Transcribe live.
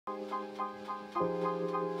Good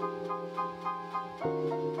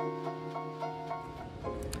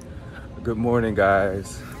morning,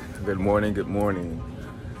 guys. Good morning, good morning.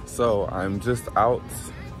 So I'm just out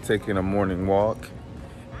taking a morning walk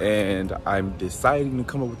and I'm deciding to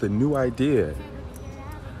come up with a new idea.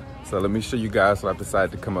 So let me show you guys what I've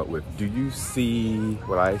decided to come up with. Do you see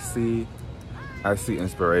what I see? I see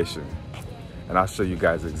inspiration. And I'll show you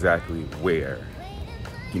guys exactly where.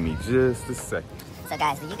 Give me just a second. So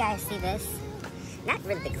guys, do you guys see this? Not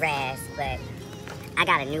really the grass, but I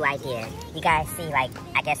got a new idea. You guys see, like,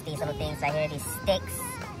 I guess these little things right here, these sticks?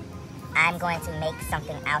 I'm going to make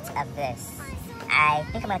something out of this. I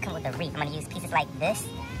think I'm gonna come up with a reef. I'm gonna use pieces like this.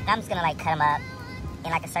 And I'm just gonna like cut them up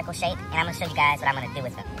in like a circle shape, and I'm gonna show you guys what I'm gonna do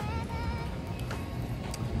with them.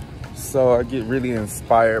 So I get really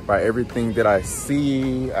inspired by everything that I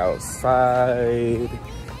see outside.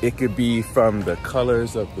 It could be from the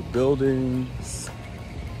colors of the buildings.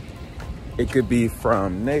 It could be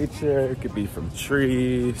from nature. It could be from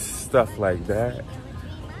trees, stuff like that.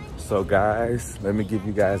 So guys, let me give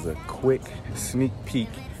you guys a quick sneak peek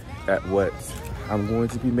at what I'm going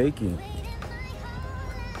to be making.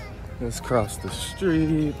 Let's cross the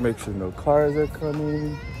street, make sure no cars are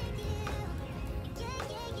coming.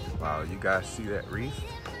 Wow, you guys see that reef?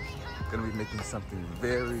 I'm gonna be making something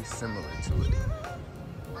very similar to it.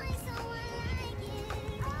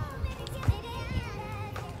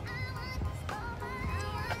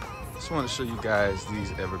 Just want to show you guys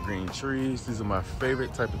these evergreen trees. These are my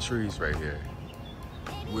favorite type of trees right here.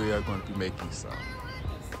 We are going to be making some.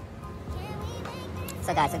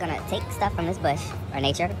 So guys, we're gonna take stuff from this bush, or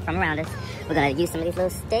nature from around us. We're gonna use some of these little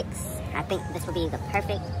sticks. I think this will be the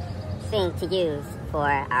perfect thing to use for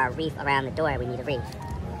our reef around the door. We need a reef.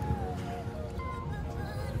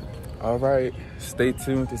 All right, stay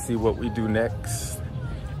tuned to see what we do next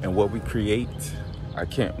and what we create. I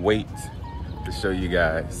can't wait to show you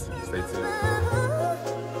guys. Stay tuned.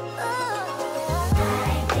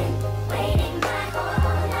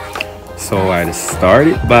 So I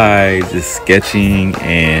started by just sketching,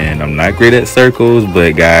 and I'm not great at circles,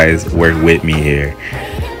 but guys, work with me here.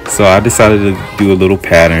 So I decided to do a little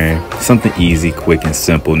pattern, something easy, quick, and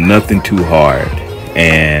simple, nothing too hard.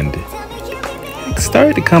 And it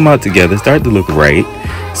started to come out together, started to look right.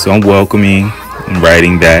 So I'm welcoming and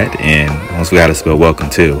writing that, and also got to spell welcome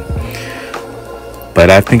too. But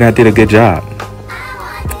I think I did a good job.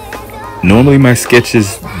 Normally my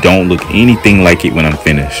sketches don't look anything like it when I'm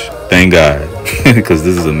finished. Thank God, because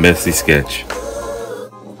this is a messy sketch.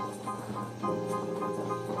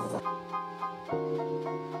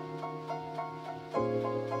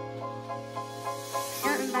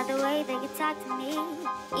 Something about the way that you talk to me,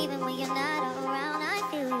 even when you're not around, I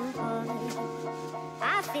feel you, boy.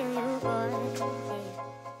 I feel you, boy.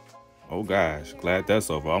 Oh gosh, glad that's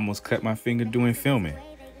over. I almost cut my finger doing filming.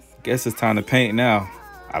 Guess it's time to paint now.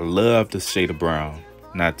 I love the shade of brown.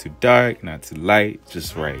 Not too dark, not too light,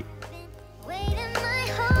 just right. Waiting my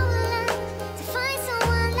whole life to find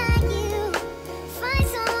someone like you, find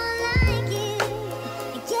someone like you.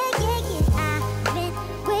 Yeah, yeah, yeah. I've been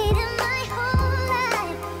waiting my whole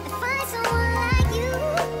life to find someone like you,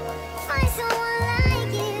 find someone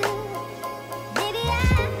like you. Baby, I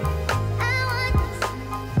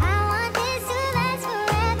want this to last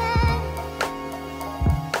forever.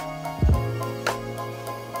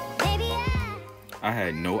 Baby, I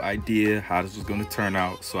had no idea how this was going to turn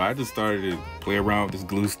out, so I just started to play around with this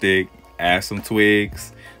glue stick, add some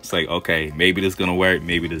twigs. It's like, okay, maybe this is going to work,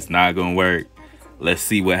 maybe this not going to work. Let's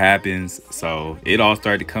see what happens. So it all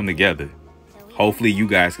started to come together. Hopefully you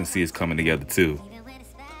guys can see it's coming together too.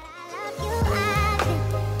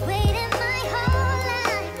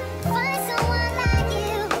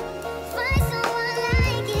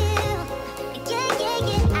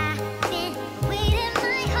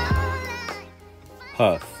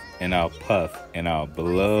 Puff and I'll puff and I'll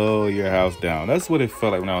blow your house down. That's what it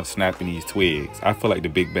felt like when I was snapping these twigs. I feel like the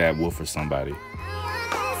big bad wolf or somebody.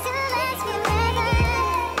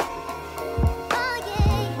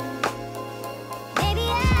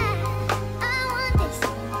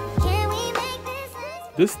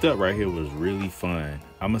 This step right here was really fun.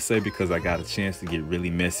 I'm gonna say because I got a chance to get really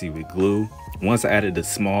messy with glue. Once I added the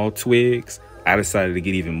small twigs, I decided to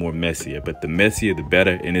get even more messier, but the messier the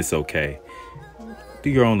better, and it's okay. Do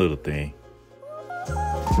your own little thing.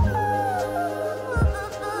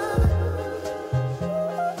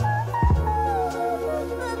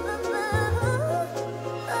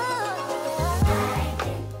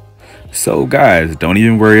 So guys, don't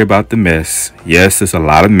even worry about the mess. Yes, it's a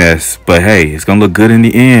lot of mess, but hey, it's gonna look good in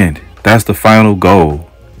the end. That's the final goal.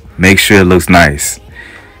 Make sure it looks nice.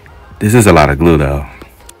 This is a lot of glue though.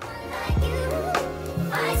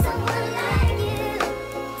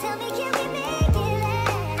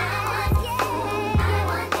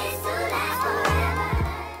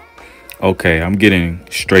 Okay, I'm getting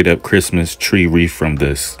straight up Christmas tree wreath from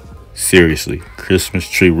this. Seriously, Christmas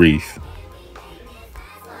tree wreath.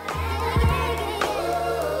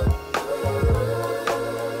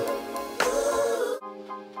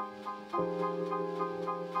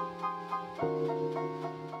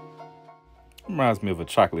 Reminds me of a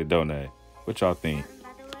chocolate donut. What y'all think?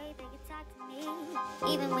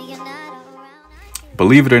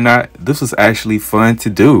 Believe it or not, this was actually fun to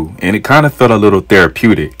do, and it kind of felt a little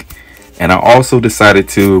therapeutic. And I also decided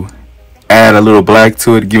to add a little black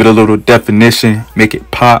to it, give it a little definition, make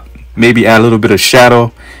it pop, maybe add a little bit of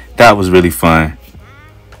shadow. That was really fun.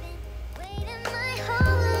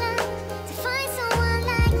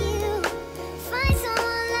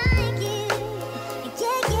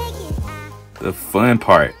 The fun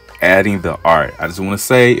part, adding the art. I just want to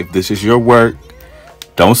say, if this is your work,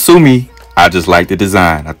 don't sue me. I just like the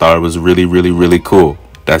design. I thought it was really, really, really cool.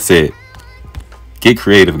 That's it. Get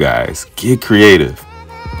creative, guys. Get creative.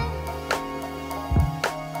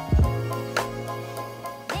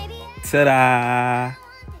 Ta-da!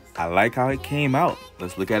 I like how it came out.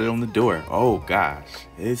 Let's look at it on the door. Oh gosh,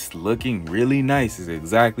 it's looking really nice. It's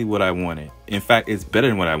exactly what I wanted. In fact, it's better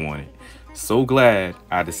than what I wanted. So glad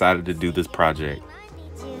I decided to do this project.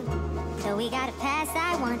 So we gotta pass,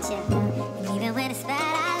 I want you.